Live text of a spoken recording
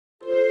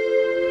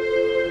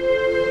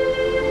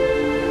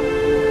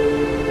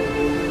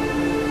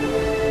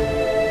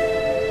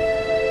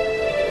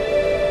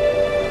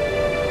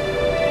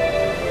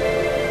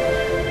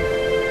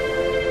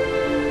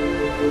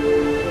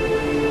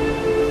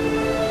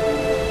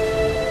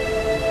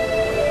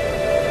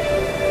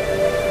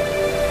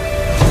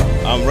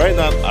I'm right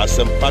now at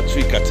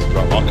St.Patrick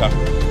Cathedral, Awka.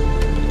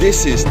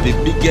 This is the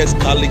biggest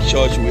Catholic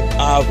church we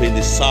have in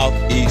the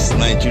southeast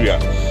Nigeria.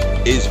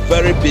 It's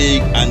very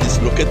big and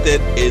it's located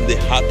in the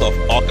heart of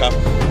Awka.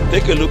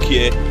 Take a look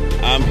here.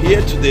 I'm here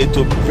today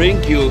to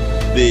bring you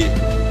the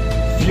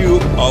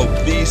view of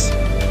this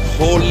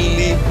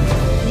holy,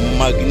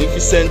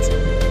 magnificent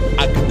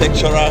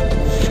architectural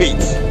feat.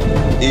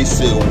 It's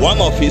one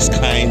of its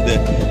kind.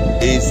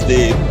 It's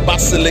the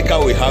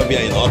basilica we have here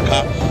in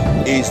Awka.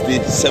 It's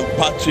the St.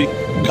 Patrick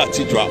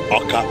Cathedral,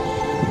 Awka.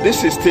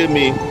 This is still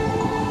me,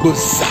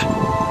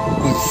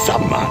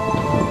 Guzama.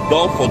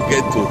 Don't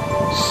forget to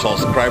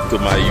subscribe to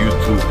my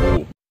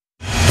YouTube.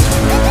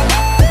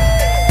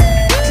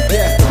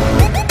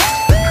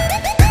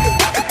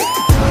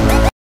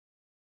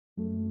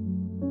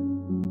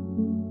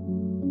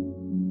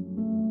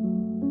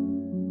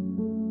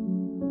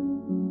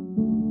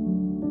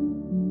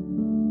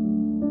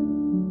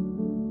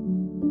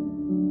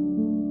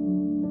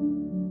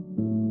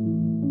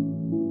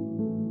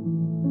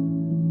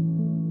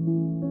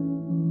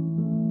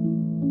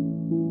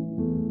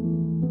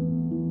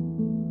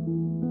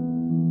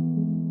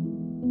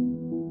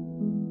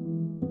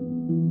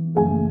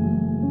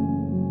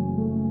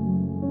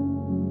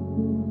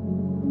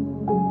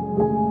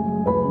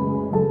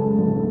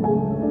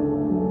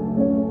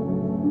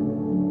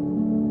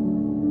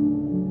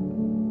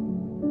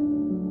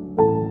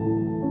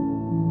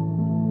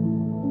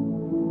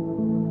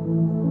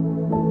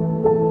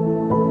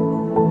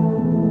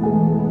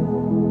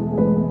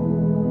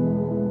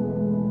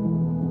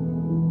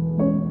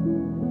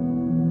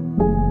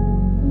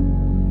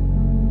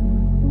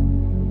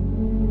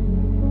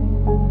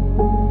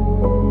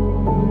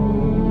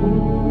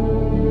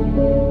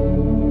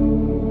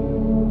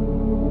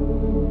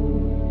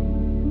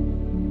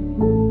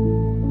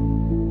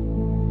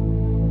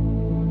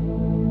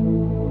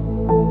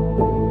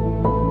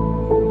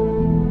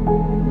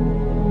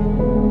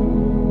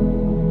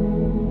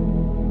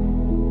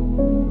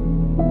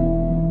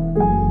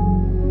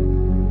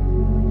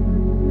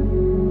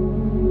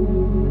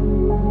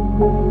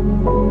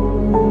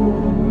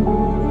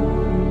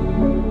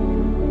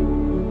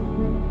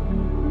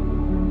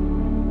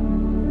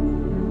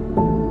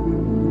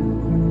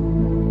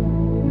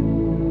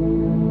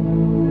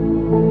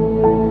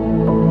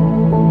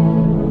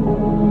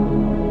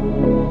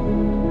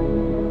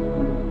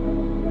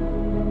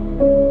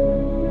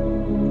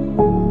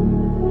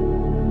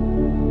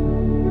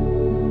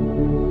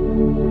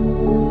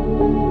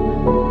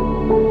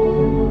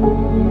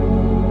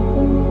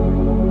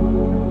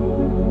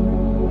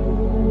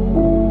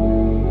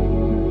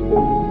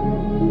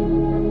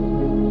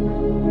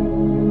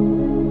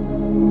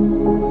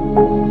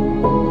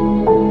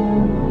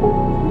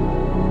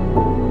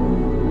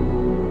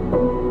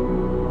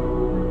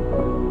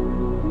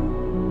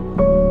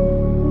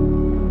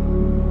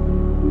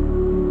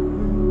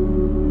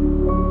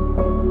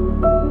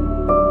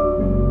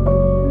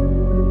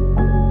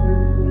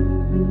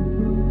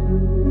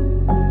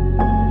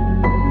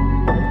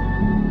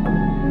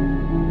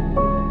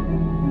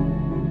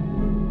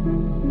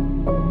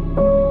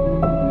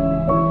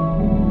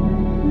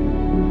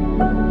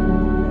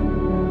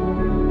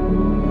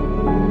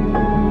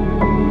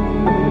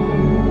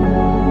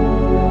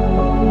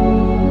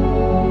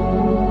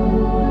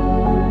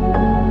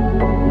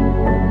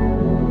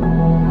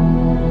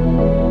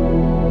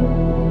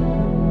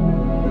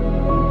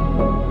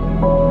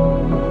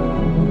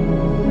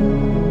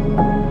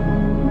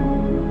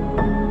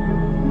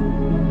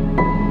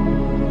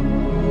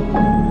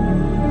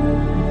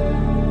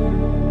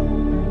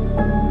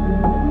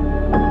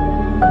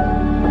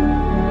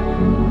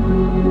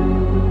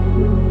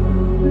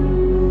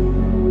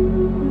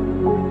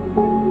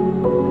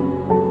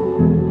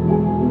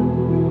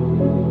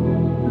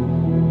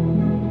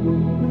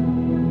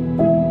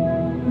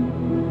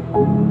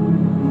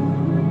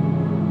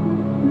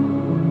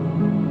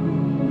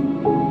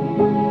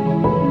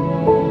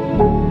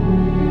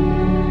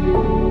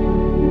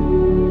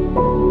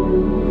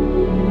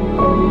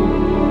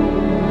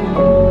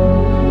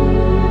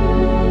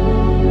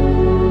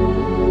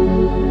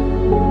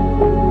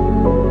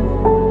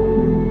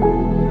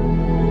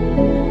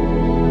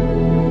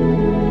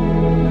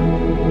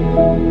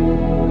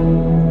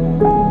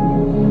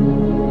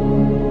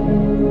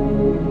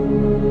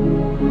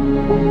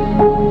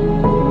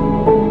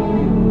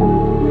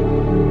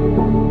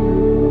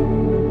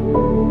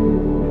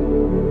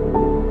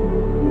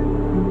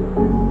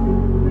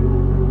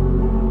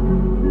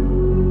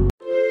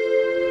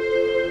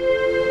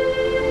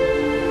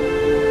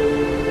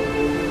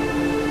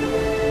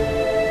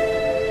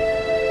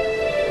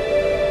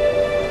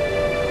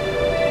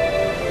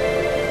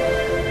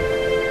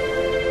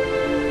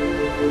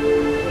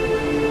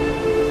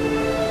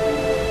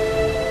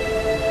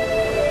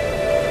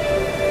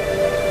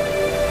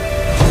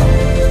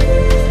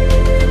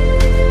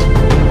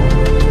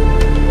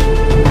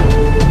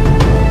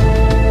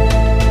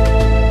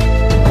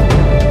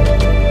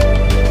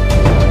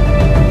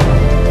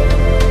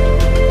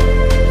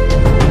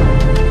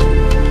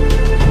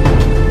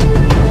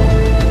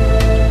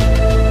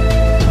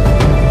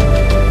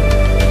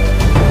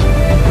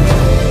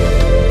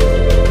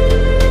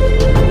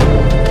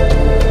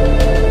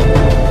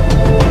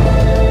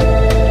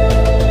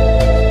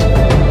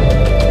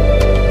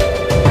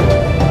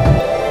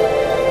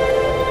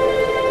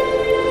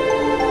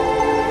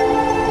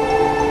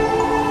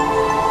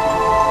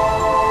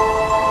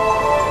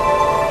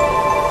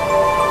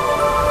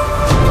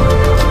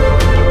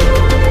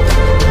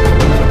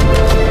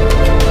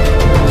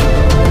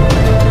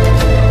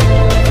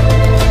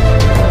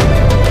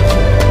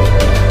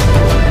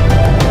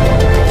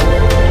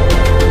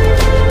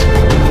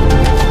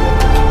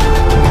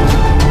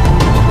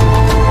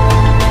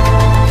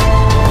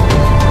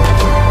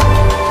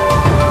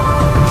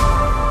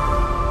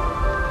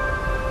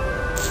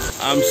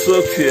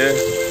 soaked here.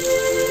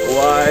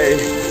 Why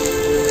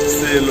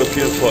still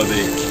looking for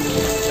the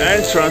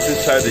entrance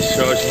inside the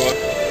church? But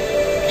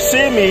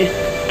see me,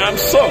 I'm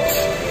soaked.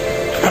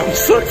 I'm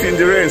soaked in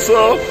the rain.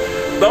 So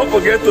don't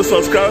forget to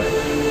subscribe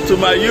to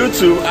my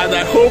YouTube, and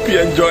I hope you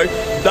enjoyed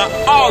the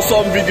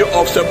awesome video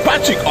of St.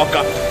 Patrick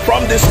Awka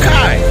from the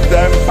sky.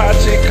 St.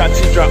 Patrick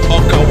Cathedral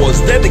Awka was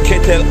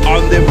dedicated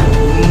on the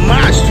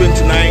March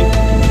 29,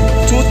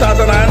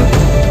 2008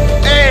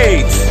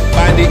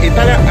 by the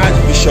Italian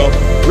Archbishop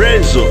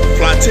Renzo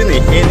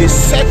Platini in the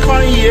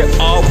second year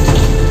of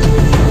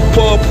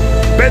Pope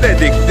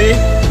Benedict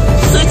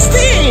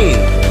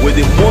XVI with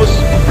the Most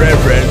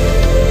Reverend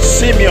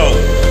Simeon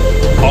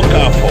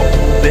Okafor,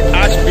 the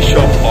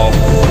Archbishop of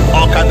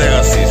Awka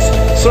Diocese.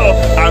 So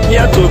I'm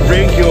here to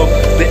bring you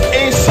the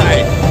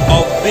inside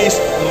of this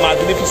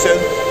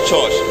magnificent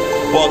church,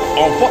 but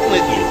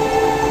unfortunately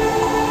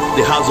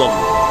the house of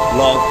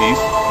Lord is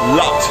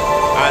locked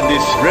and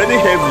it's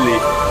raining heavily.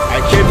 I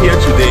came here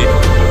today,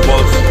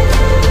 but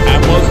I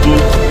must do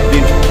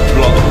this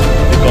vlog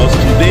because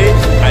today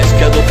I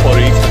scheduled for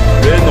it.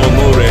 Rain or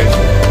no rain,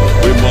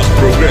 we must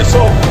progress.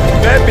 So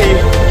maybe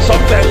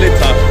sometime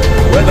later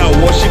when I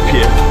worship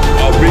here,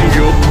 I'll bring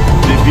you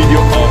the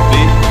video of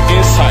the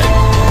inside.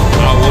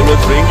 I will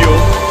always bring you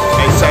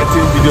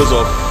exciting videos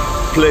of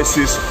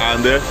places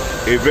and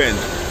events.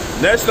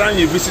 Next time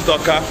you visit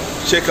Awka,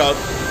 check out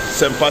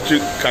St.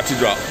 Patrick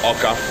Cathedral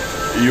Awka.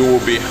 You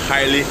will be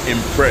highly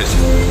impressed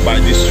by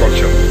this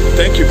structure.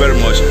 Thank you very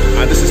much,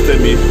 and this is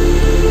Temi.